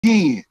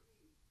again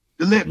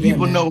to let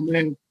people know,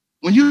 man,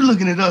 when you're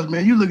looking at us,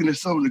 man, you're looking at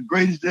some of the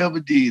greatest that ever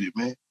did it,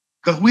 man.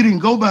 Because we didn't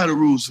go by the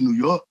rules of New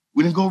York.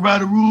 We didn't go by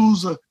the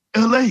rules of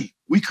LA.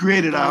 We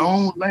created our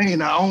own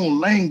lane, our own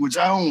language,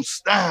 our own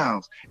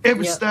styles.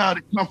 Every style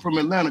that come from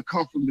Atlanta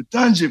come from the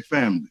Dungeon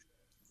family.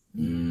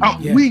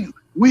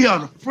 We are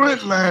the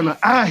front line of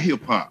our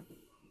hip hop.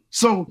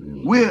 So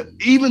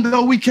even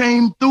though we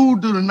came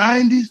through to the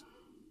 90s,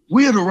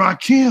 we're the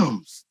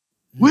Rakims.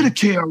 We're the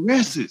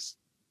KRSs.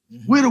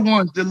 We're the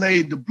ones that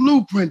laid the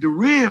blueprint, the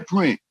red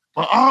print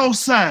for all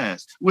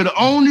sides. We're the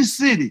only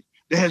city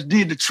that has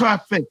did the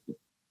trifecta.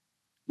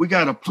 We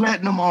got a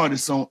platinum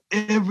artist on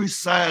every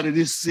side of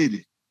this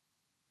city.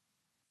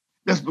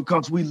 That's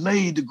because we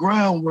laid the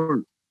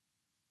groundwork.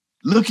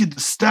 Look at the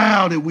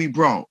style that we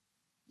brought.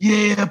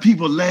 Yeah,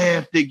 people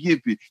laughed at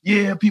Gippy.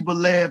 Yeah, people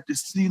laughed at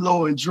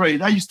CeeLo and Dre.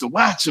 I used to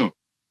watch them.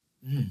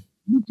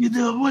 Look at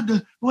them,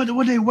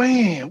 what they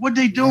wearing, what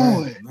they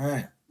doing.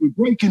 Right. We're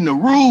breaking the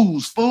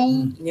rules,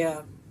 fool.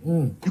 You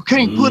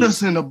can't put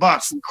us in a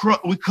box and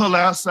we color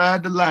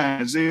outside the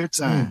lines every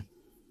time.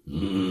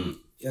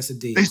 Yes,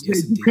 indeed. They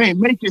say you can't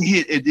make a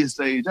hit at this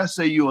age. I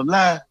say you're a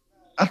lie.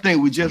 I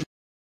think we just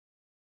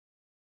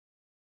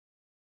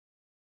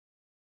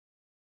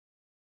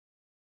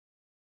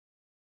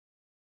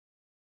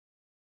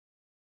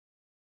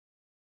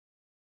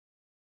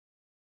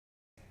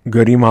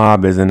Goodie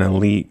Mob is an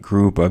elite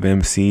group of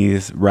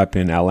MCs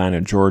repping Atlanta,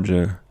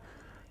 Georgia.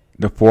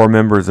 The 4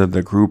 members of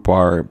the group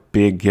are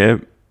Big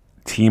Gip,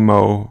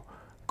 Timo,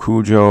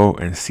 Cujo,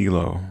 and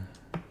CeeLo.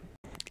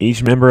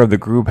 Each member of the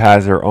group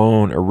has their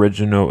own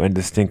original and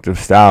distinctive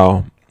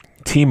style.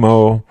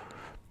 Timo,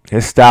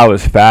 his style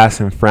is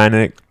fast and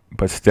frantic,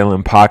 but still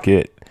in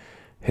pocket.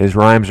 His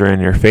rhymes are in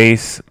your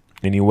face,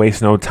 and he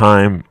wastes no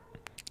time.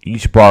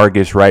 Each bar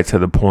gets right to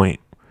the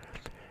point.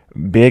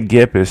 Big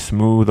Gip is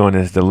smooth on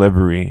his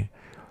delivery.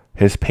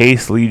 His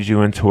pace leads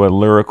you into a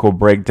lyrical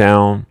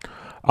breakdown,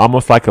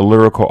 almost like a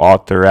lyrical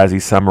author as he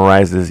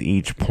summarizes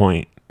each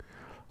point.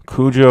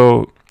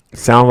 Cujo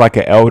sounds like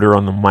an elder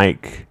on the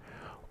mic,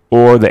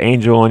 or the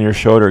angel on your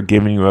shoulder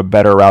giving you a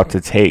better route to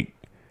take,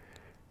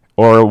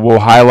 or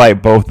will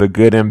highlight both the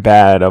good and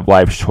bad of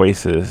life's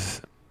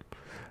choices.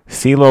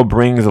 CeeLo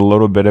brings a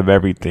little bit of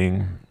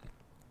everything.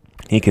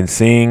 He can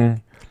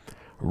sing,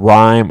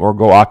 rhyme, or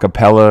go a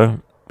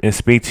cappella and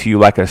speak to you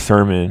like a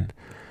sermon.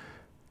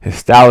 His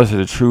style is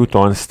the truth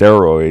on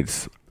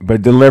steroids,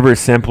 but delivered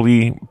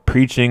simply,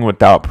 preaching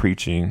without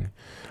preaching.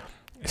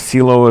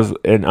 CeeLo is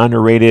an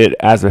underrated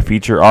as a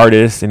featured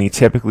artist, and he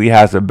typically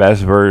has the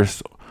best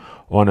verse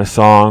on a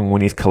song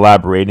when he's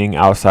collaborating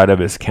outside of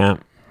his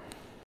camp.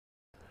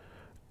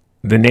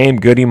 The name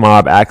Goodie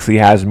Mob actually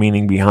has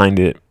meaning behind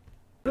it.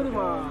 Goodie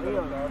Mob,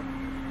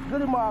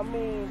 Goodie Mob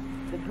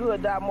means the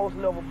good die most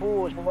level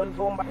bullshit.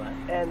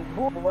 And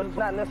bull is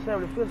not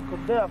necessarily physical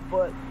death,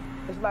 but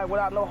it's like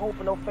without no hope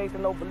and no faith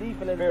and no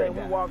belief in anything,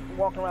 we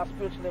walking around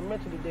spiritually and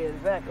mentally dead,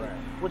 exactly.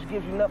 Right. Which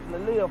gives you nothing to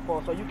live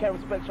for. So you can't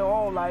respect your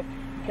own life,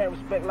 you can't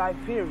respect life,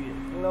 period.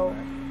 You know?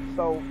 Right.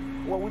 So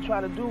what we're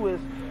trying to do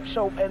is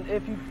show, and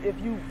if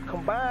you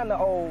combine the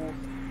O's,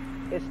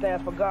 it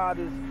stands for God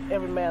is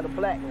every man of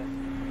blackness,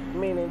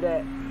 meaning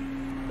that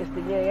it's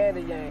the yin and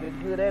the yang, it's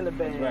good and the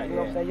bad. Right, you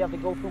know what I'm saying? You have to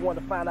go through one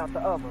to find out the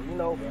other, you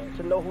know,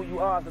 to know who you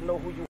are, to know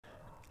who you are.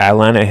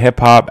 Atlanta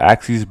hip-hop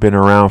actually has been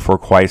around for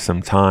quite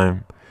some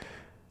time.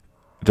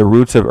 The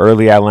roots of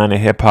early Atlanta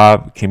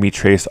hip-hop can be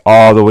traced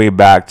all the way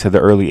back to the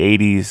early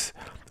 80s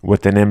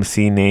with an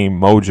MC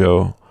named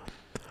Mojo.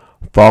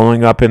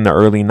 Following up in the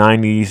early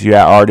 90s, you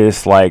had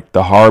artists like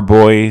the Hard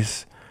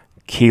Boys,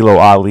 Kilo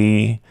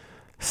Ali,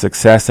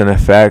 Success and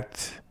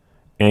Effect,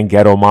 and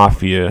Ghetto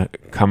Mafia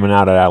coming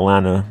out of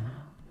Atlanta.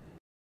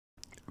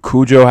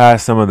 Cujo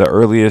has some of the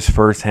earliest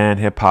first-hand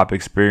hip-hop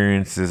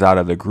experiences out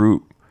of the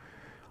group.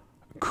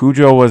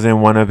 Cujo was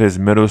in one of his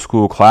middle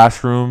school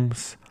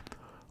classrooms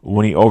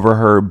when he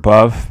overheard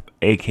Buff,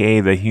 aka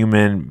the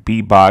Human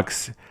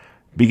Beatbox,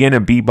 begin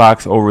to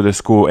beatbox over the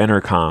school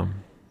intercom.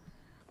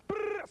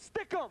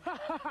 Stick 'em, ha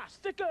ha ha,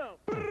 stick 'em,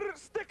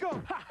 stick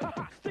 'em, ha ha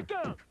ha, stick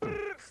 'em,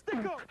 stick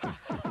 'em, ha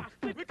ha ha.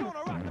 We're gonna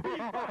rock the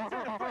beatbox in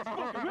the first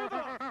fucking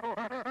rhythm.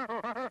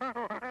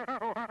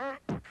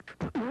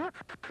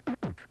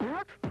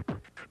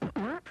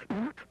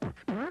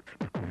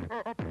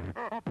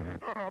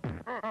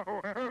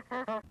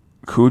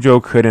 Cujo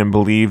couldn't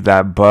believe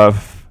that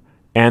Buff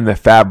and the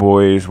Fat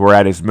Boys were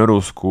at his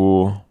middle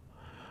school.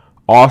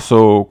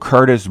 Also,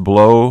 Curtis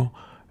Blow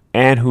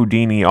and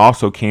Houdini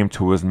also came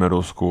to his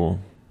middle school.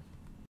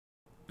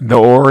 The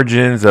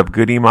origins of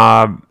Goodie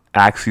Mob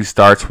actually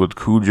starts with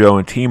Cujo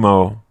and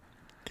Timo.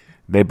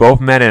 They both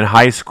met in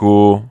high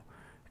school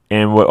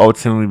and would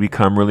ultimately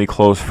become really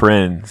close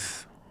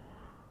friends.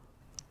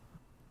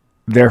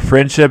 Their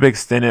friendship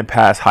extended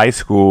past high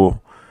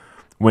school.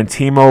 When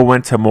Timo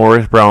went to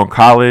Morris Brown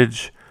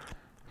College,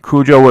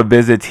 Cujo would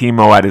visit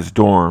Timo at his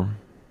dorm.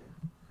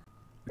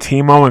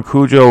 Timo and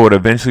Cujo would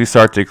eventually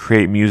start to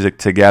create music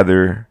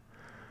together.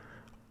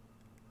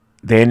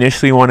 They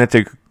initially wanted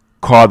to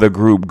call the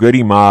group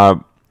Goodie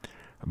Mob,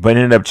 but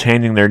ended up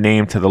changing their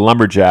name to the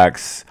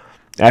Lumberjacks,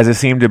 as it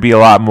seemed to be a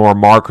lot more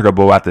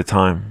marketable at the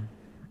time.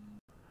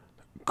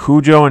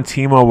 Cujo and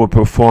Timo would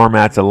perform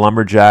at the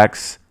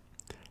Lumberjacks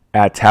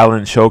at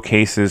talent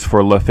showcases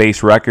for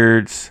LaFace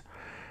Records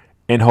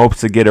in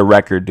hopes to get a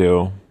record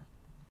deal.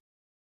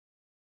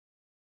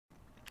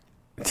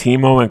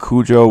 Timo and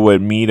Cujo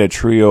would meet a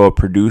trio of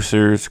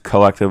producers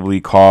collectively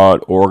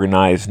called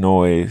Organized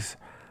Noise: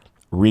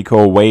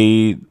 Rico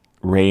Wade,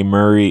 Ray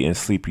Murray, and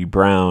Sleepy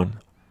Brown.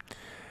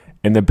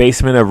 In the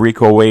basement of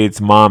Rico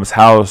Wade's mom's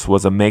house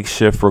was a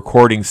makeshift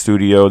recording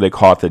studio they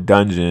called the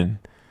Dungeon.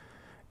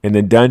 In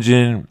the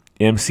Dungeon,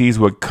 MCs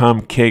would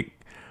come kick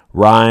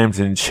rhymes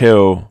and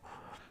chill.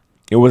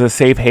 It was a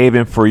safe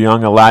haven for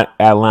young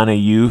Atlanta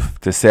youth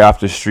to stay off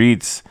the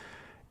streets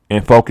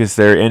and focus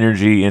their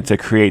energy into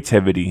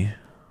creativity.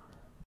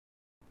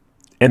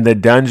 And the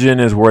Dungeon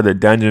is where the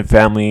Dungeon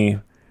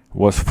family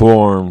was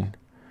formed.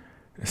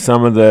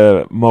 Some of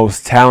the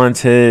most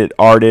talented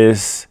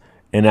artists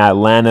in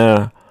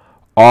Atlanta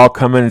all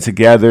coming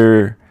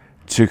together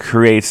to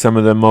create some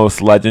of the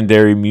most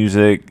legendary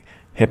music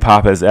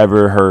hip-hop has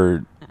ever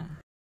heard.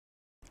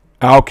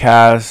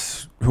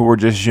 Outkast, who were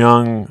just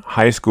young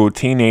high school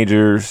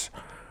teenagers,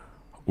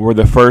 were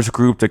the first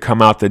group to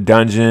come out the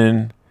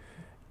Dungeon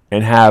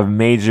and have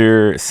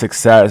major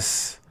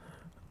success.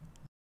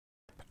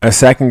 A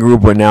second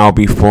group would now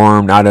be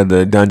formed out of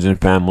the Dungeon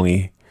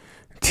family.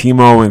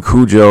 Timo and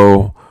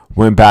Cujo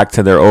went back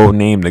to their old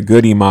name, the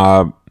Goodie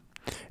Mob,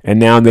 and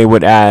now they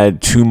would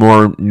add two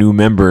more new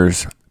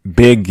members,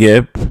 Big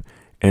Gip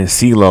and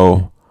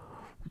CeeLo.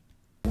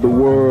 The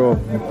world,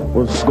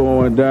 what's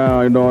going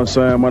down, you know what I'm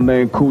saying? My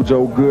name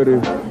Cujo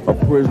Goodie, a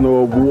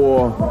prisoner of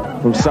war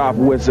from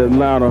Southwest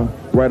Atlanta,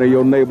 right in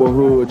your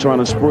neighborhood, trying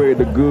to spread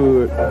the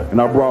good.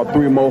 And I brought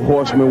 3 more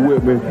horsemen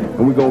with me,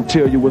 and we gonna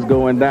tell you what's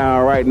going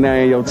down right now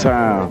in your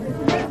town.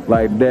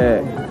 Like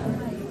that.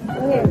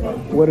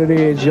 What it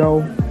is, yo.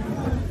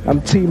 I'm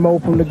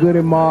Timo from the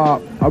Goodie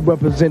Mob. I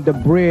represent the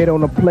bread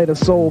on a plate of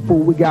soul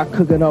food we got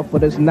cooking up for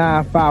this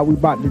 9-5. We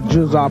about to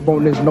jizz up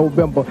on this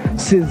November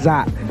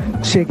Sizzot.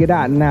 Check it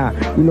out now.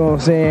 You know what I'm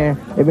saying?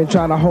 They've been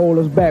trying to hold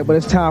us back, but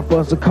it's time for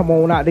us to come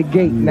on out the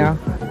gate now.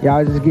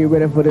 Y'all just get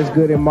ready for this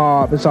Goodie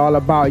Mob. It's all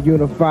about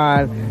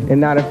unifying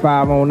and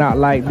 95 on out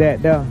like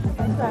that, though.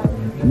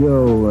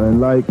 Yo, and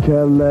like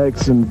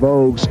Cadillacs and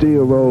Vogue,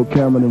 Steel Road,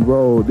 Cameron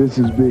Road, this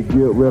is Big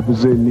Gip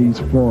representing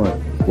East Point.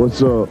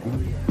 What's up?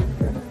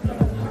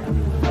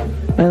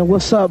 And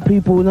what's up,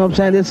 people? You know what I'm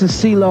saying? This is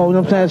CeeLo, you know what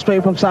I'm saying?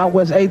 Straight from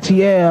Southwest ATL,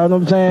 you know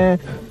what I'm saying?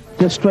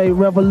 Just straight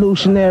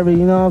revolutionary,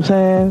 you know what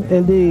I'm saying?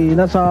 Indeed,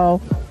 that's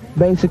all.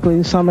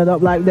 Basically, sum it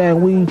up like that.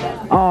 We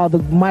are the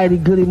mighty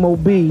Goodie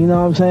Mob, you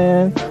know what I'm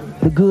saying?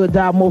 The good,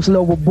 die, most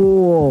lovable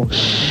bull.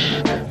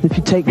 If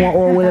you take one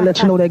oil, it'll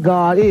let you know that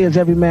God is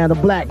every man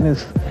of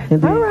blackness.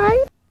 Indeed. All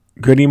right.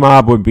 Goodie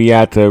Mob would be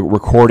at the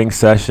recording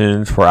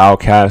sessions for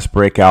Outkast's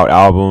breakout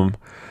album,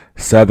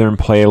 Southern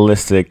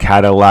Playlistic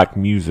Cadillac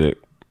Music.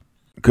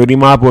 Goodie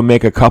Mob would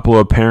make a couple of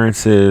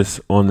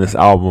appearances on this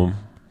album.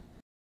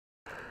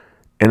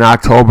 In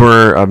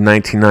October of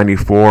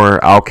 1994,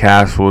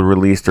 Outkast would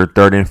release their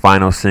third and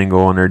final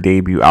single on their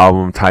debut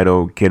album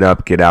titled Get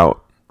Up, Get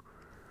Out.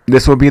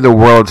 This would be the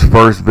world's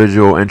first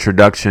visual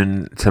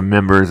introduction to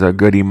members of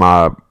Goodie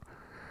Mob.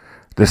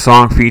 The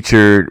song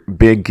featured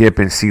Big Gip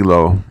and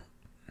CeeLo.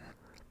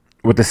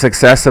 With the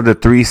success of the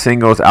 3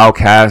 singles,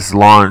 Outkast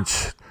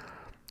launched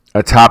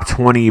a top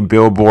 20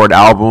 Billboard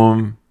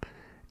album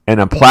and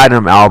a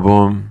platinum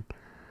album.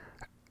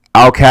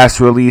 Outkast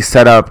release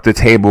set up the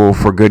table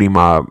for Goodie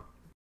Mob.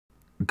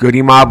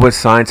 Goodie Mob was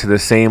signed to the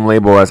same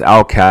label as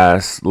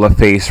Outkast,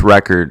 LaFace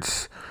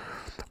Records,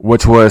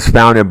 which was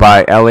founded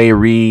by L.A.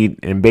 Reid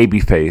and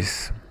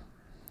Babyface.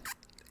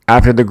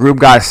 After the group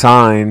got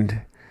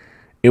signed,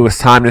 it was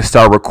time to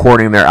start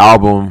recording their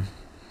album.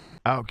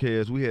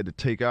 Outkast, we had to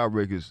take our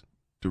records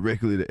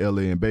directly to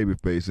L.A. and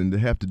Babyface, and to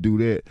have to do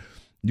that,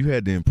 you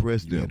had to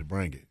impress them. You had to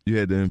bring it. You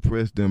had to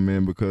impress them,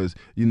 man, because,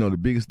 you know, the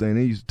biggest thing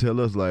they used to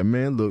tell us, like,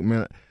 man, look,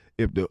 man,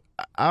 if the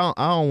I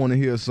don't want to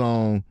hear a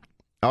song,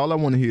 all I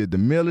want to hear is the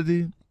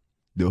melody,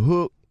 the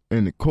hook,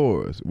 and the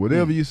chorus.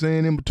 Whatever you're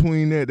saying in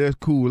between that, that's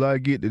cool. I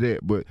get to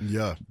that. But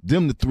yeah,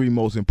 them the 3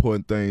 most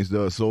important things,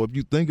 though. So if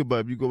you think about it,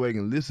 if you go back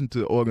and listen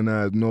to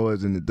Organized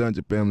Noise and the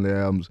Dungeon Family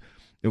albums,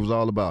 it was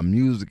all about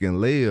music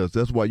and layers.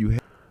 That's why you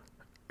had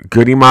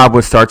Goodie Mob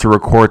would start to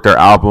record their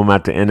album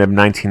at the end of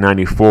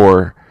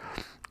 1994.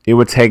 It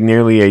would take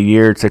nearly a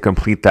year to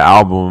complete the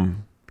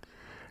album.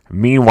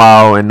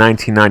 Meanwhile, in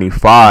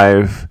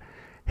 1995,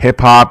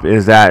 hip-hop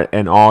is at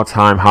an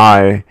all-time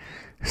high.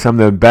 Some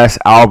of the best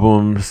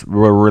albums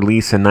were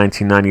released in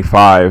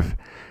 1995.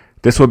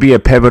 This would be a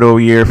pivotal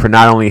year for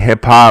not only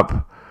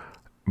hip-hop,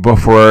 but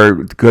for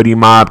Goodie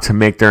Mob to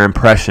make their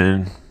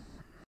impression.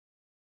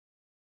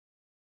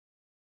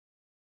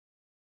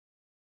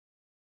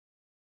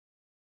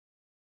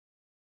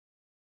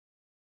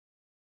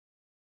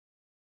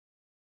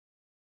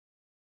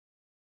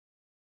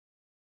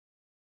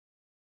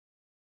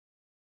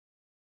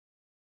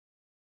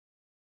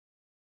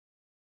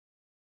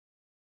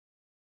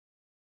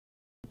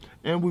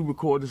 And we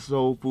recorded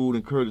Soul Food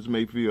in Curtis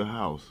Mayfield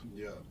house.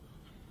 Yeah.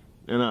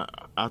 And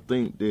I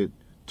think that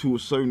to a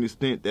certain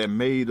extent that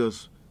made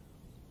us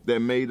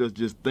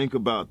just think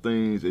about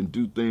things and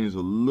do things a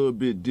little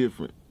bit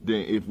different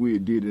than if we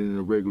had did it in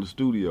a regular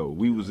studio.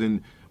 We was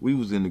in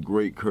the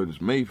great Curtis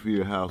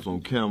Mayfield house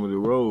on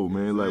Camden Road,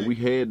 man. Like, we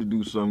had to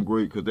do something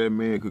great because that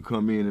man could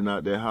come in and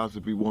out that house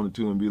if he wanted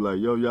to and be like,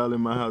 yo, y'all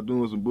in my house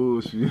doing some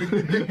bullshit.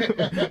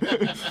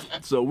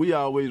 So we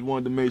always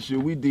wanted to make sure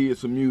we did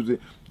some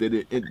music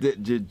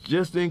that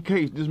just in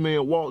case this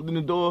man walked in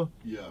the door,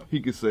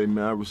 he could say,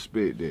 man, I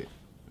respect that.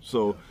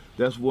 So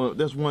that's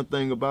one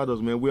thing about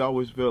us, man. We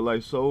always felt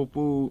like Soul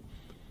Food,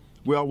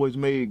 we always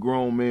made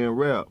grown men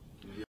rap.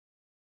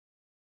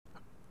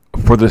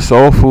 For the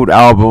Soul Food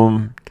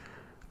album,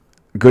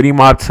 Goodie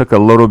Mob took a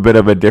little bit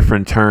of a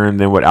different turn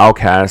than what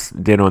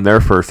Outkast did on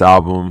their first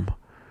album.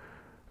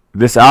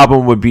 This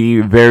album would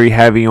be very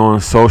heavy on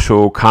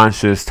social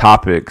conscious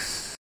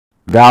topics.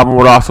 The album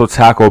would also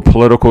tackle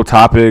political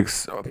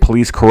topics,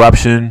 police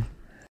corruption.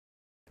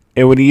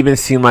 It would even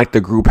seem like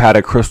the group had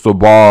a crystal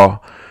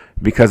ball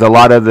because a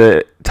lot of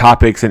the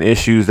topics and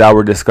issues that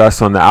were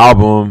discussed on the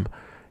album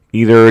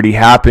either already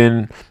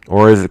happened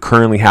or is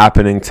currently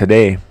happening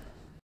today.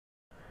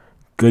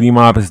 Goodie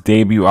Mob's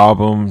debut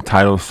album,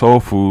 titled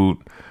Soul Food,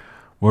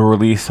 will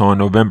release on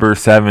November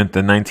 7th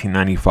in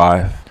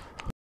 1995.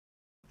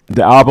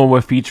 The album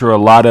would feature a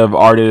lot of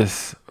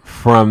artists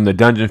from the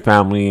Dungeon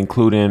family,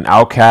 including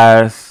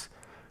Outkast,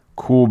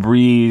 Cool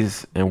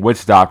Breeze, and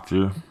Witch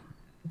Doctor.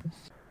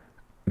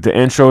 The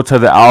intro to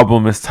the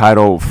album is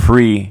titled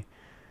Free.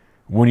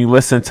 When you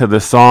listen to the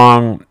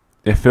song,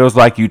 it feels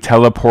like you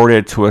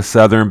teleported to a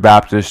Southern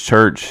Baptist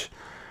church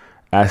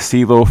as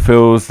CeeLo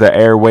fills the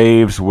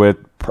airwaves with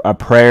a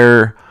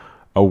prayer,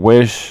 a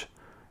wish,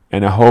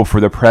 and a hope for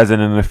the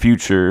present and the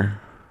future.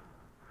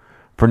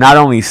 For not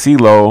only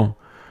CeeLo,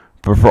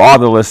 but for all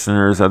the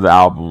listeners of the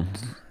album.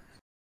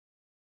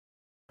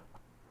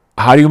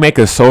 How do you make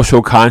a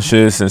social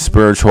conscious and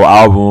spiritual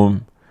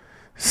album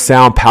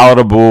sound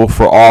palatable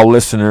for all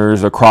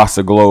listeners across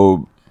the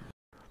globe?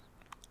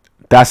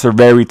 That's a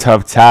very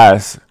tough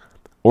task.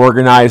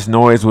 Organized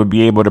Noise would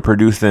be able to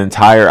produce the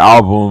entire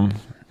album.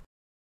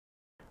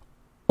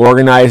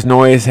 Organized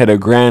Noise had a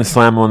grand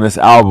slam on this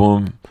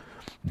album.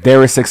 They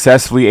were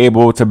successfully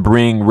able to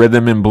bring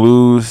rhythm and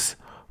blues,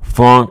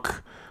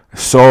 funk,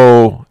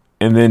 soul,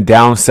 and then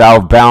down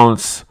south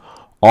bounce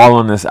all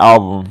on this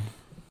album.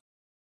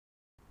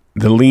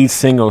 The lead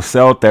single,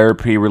 Cell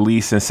Therapy,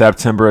 released in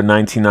September of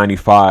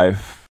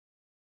 1995.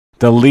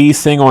 The lead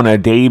single on a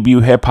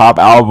debut hip-hop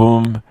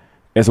album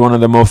is one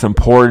of the most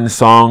important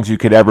songs you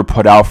could ever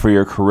put out for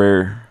your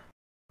career.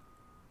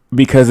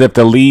 Because if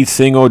the lead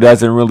single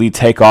doesn't really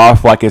take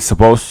off like it's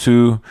supposed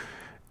to,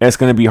 it's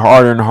going to be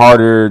harder and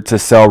harder to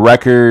sell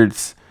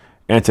records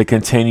and to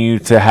continue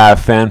to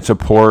have fan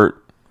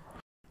support.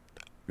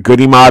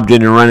 Goodie Mob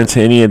didn't run into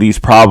any of these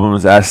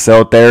problems as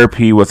Cell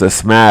Therapy was a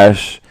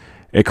smash.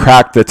 It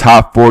cracked the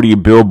top 40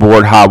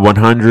 Billboard Hot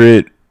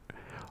 100.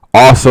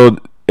 Also,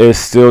 is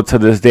still to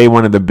this day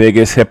one of the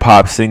biggest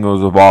hip-hop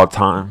singles of all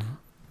time.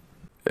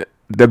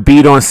 The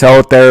beat on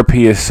Cell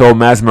Therapy is so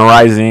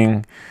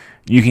mesmerizing,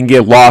 you can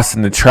get lost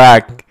in the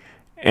track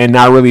and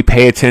not really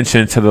pay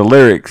attention to the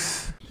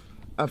lyrics.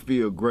 I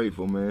feel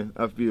grateful, man.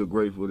 I feel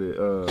grateful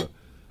that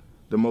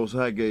the Most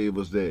High gave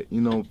us that.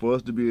 You know, for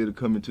us to be able to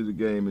come into the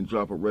game and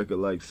drop a record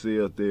like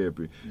Cell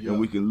Therapy, and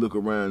we can look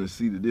around and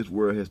see that this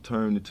world has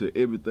turned into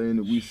everything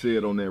that we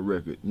said on that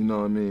record. You know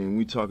what I mean?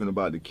 We talking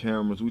about the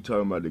cameras, we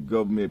talking about the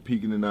government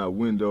peeking in our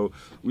window,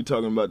 we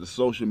talking about the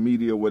social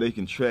media where they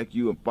can track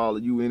you and follow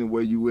you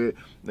anywhere you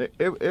at.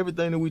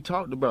 Everything that we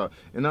talked about.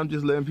 And I'm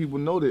just letting people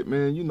know that,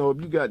 man, you know,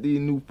 if you got these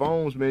new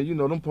phones, man, you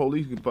know, them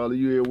police can follow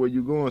you everywhere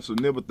you're going, so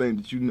never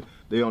think that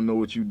they don't know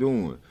what you're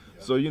doing.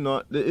 So, you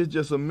know, it's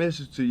just a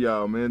message to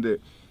y'all, man, that,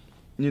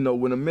 you know,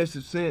 when a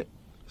message sent,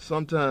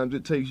 sometimes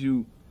it takes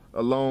you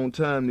a long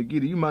time to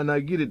get it. You might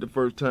not get it the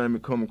first time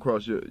it come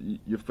across your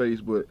face,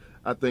 but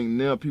I think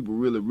now people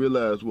really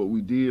realize what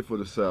we did for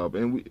the South.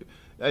 And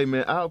hey,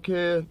 man,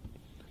 Outkast,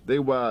 they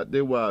were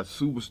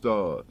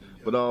superstars,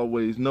 but I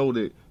always know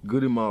that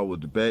Goodie Mob was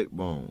the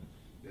backbone.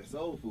 That's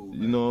soul food,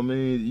 man. You know what I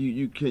mean?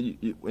 You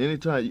can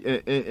anytime,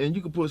 and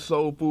you can put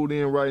Soul Food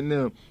in right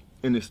now,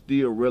 and it's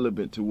still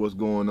relevant to what's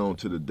going on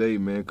to the day,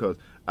 man, because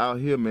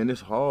out here, man,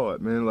 it's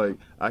hard, man. Like,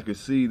 I can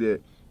see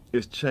that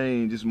it's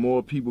changed. It's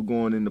more people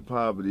going into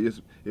poverty.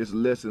 It's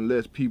less and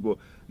less people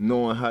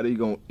knowing how they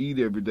gonna eat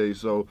every day.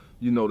 So,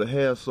 you know, to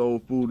have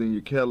Soul Food in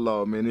your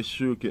catalog, man, it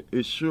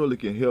surely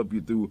can help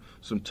you through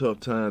some tough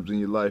times in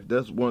your life.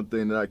 That's one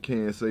thing that I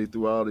can say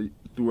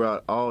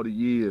throughout all the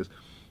years.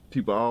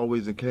 People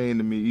always came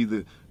to me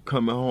either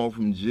coming home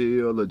from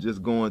jail or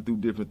just going through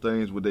different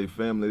things with their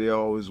family. They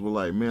always were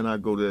like, man, I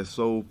go to that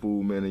Soul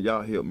Food, man, and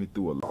y'all helped me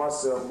through a lot.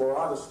 Myself more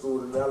out of school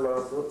than I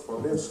learned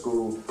from this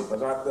school,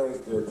 because I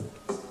think that,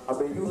 I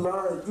mean, you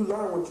learn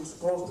what you're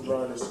supposed to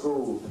learn in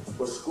school,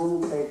 but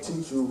school can't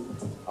teach you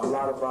a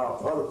lot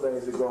about other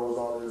things that goes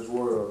on in this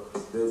world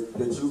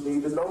that you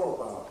need to know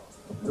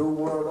about. New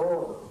World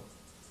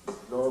Order,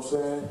 You know what I'm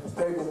saying?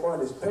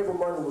 Paper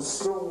money will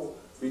soon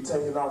be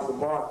taken off the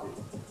market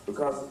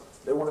because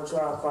they want to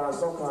try and find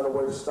some kind of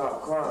way to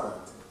stop crime.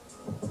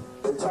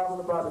 They're talking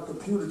about the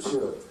computer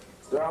chip.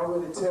 They're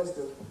already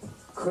testing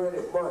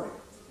credit money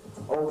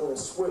over in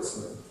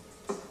Switzerland.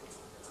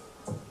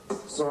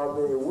 So, I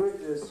mean, with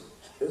this,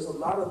 there's a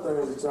lot of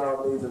things that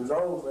y'all need to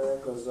know, man,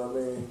 because, I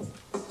mean,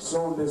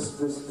 soon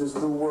this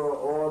new world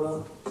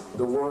order,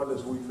 the world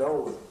as we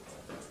know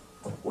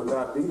it, will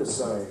not be the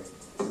same.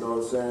 You know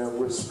what I'm saying?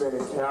 With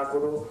spending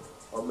capital,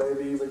 or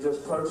maybe even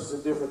just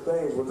purchasing different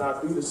things will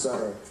not be the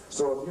same.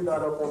 So if you're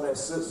not up on that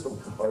system,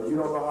 or you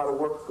don't know how to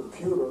work a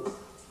computer,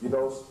 you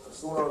know,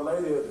 sooner or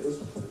later,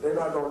 they're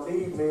not going to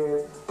need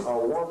men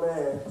or one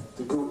man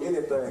to do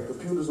anything.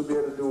 Computers will be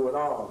able to do it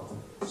all.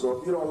 So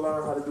if you don't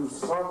learn how to do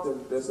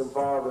something that's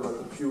involved in a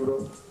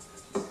computer,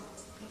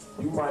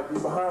 you might be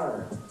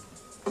behind.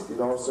 You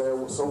know what I'm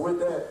saying? So with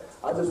that,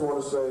 I just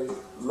want to say,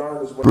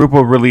 learn as well. The group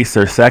will release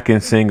their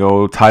second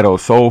single, titled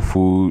Soul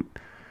Food,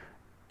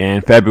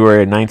 in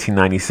February of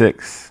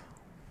 1996.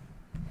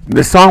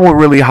 This song will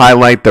really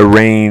highlight the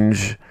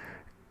range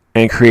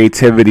and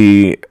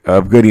creativity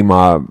of Goodie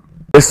Mob.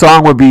 This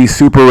song would be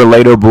super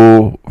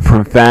relatable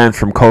from fans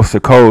from coast to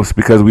coast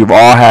because we've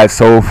all had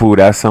soul food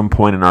at some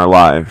point in our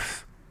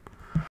lives.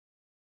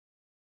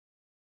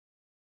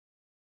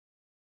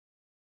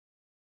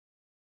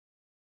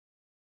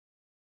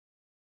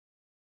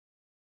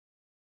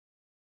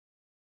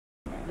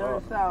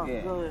 Dirty South,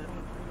 good.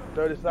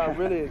 Dirty South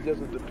really is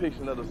just a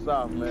depiction of the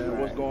South, man,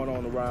 what's going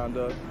on around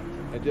us,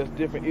 and just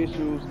different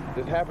issues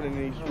that's happening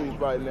in these streets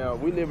right now.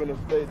 We live in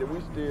a state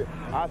that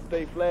our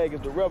state flag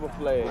is the rebel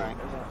flag. Right.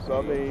 So,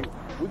 I mean,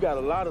 we got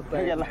a lot of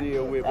things to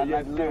deal with, but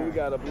yet still we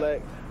got a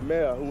black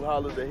mayor who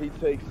hollers that he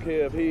takes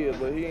care of his,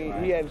 but he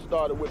hadn't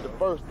started with the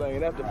first thing,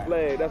 and that's the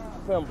flag, that's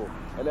the symbol,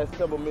 and that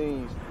symbol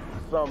means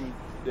something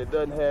that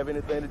doesn't have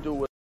anything to do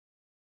with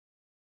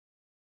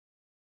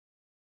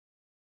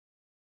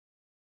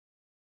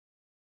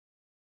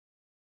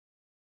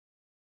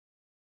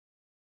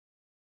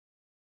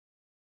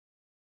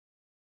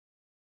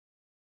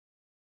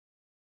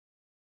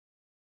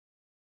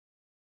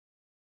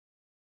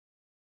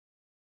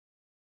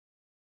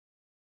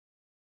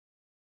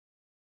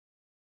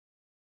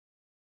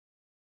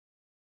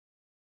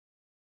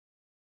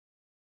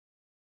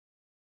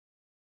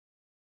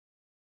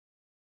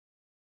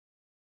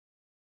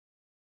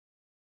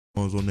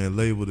on that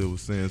label that was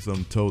saying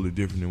something totally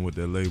different than what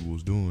that label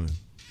was doing.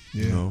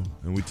 You know,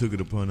 and we took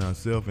it upon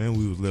ourselves, and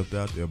we was left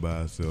out there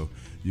by ourselves.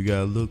 You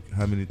gotta look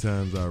how many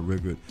times our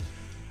record.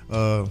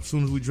 As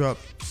soon as we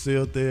dropped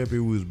Cell Therapy,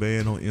 we was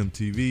banned on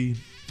MTV.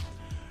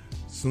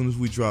 As soon as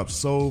we dropped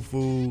Soul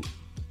Food,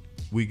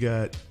 we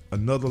got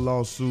another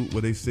lawsuit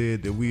where they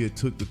said that we had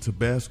took the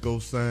Tabasco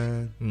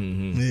sign.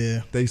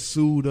 Yeah, they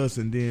sued us,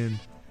 and then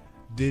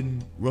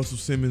didn't Russell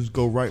Simmons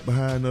go right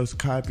behind us,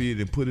 copy it,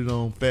 and put it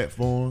on Fat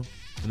Farm,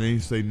 and they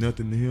didn't say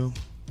nothing to him?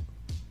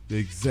 The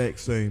exact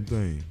same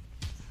thing.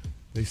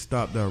 They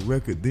stopped our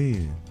record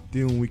then.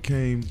 Then when we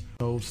came,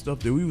 stuff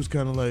that we was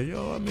kind of like,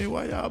 yo, I mean,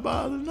 why y'all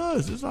bothering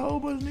us? There's a whole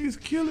bunch of niggas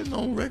killing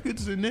on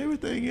records and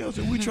everything else,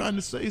 and we trying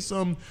to say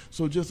something.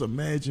 So just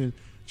imagine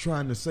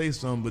trying to say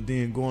something, but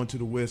then going to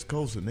the West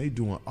Coast and they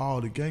doing all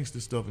the gangster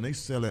stuff and they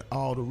selling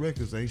all the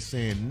records, they ain't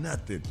saying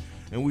nothing.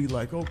 And we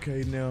like,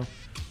 okay, now,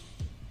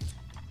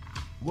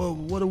 well,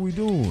 what are we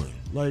doing?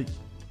 Like,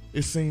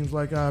 it seems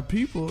like our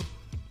people,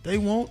 they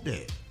want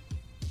that.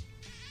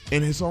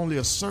 And it's only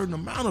a certain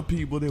amount of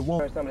people that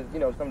want some of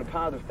the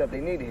positive stuff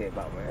they need to hear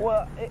about, man.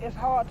 Well, it's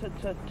hard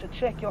to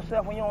check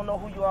yourself when you don't know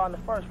who you are in the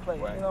first place.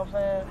 Right. You know what I'm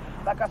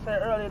saying? Like I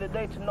said earlier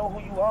today, to know who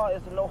you are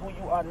is to know who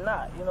you are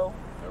not, you know?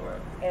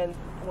 Right. And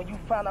when you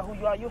find out who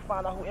you are, you'll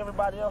find out who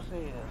everybody else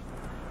is.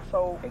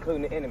 So,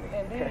 including the enemy.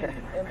 Indeed,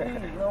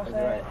 you know what I'm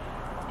saying?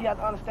 Right. You have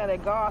to understand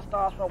that God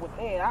starts from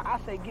within. I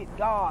say get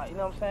God, you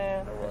know what I'm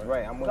saying? That's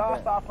right, I'm with God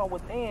that. starts from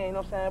within, you know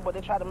what I'm saying? But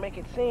they try to make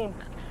it seem,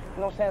 you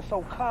know what I'm saying,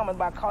 so common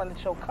by calling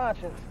it your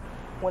conscience.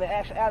 When in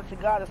actuality,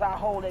 God is our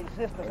whole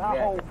existence, our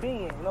whole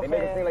being. You know what I'm saying? They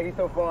make it seem like he's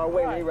so far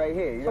away, and he's right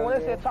here. You so know when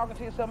they said talking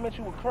to yourself meant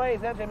you were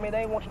crazy, that just mean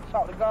they ain't want you to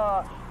talk to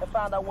God and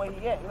find out where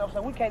he at. You know what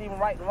I'm saying? We can't even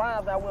write the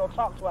rhymes that we don't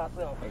talk to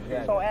ourselves.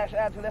 Exactly. So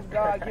actually, that's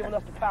God giving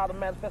us the power to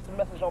manifest the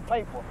message on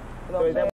paper. You know what I'm saying?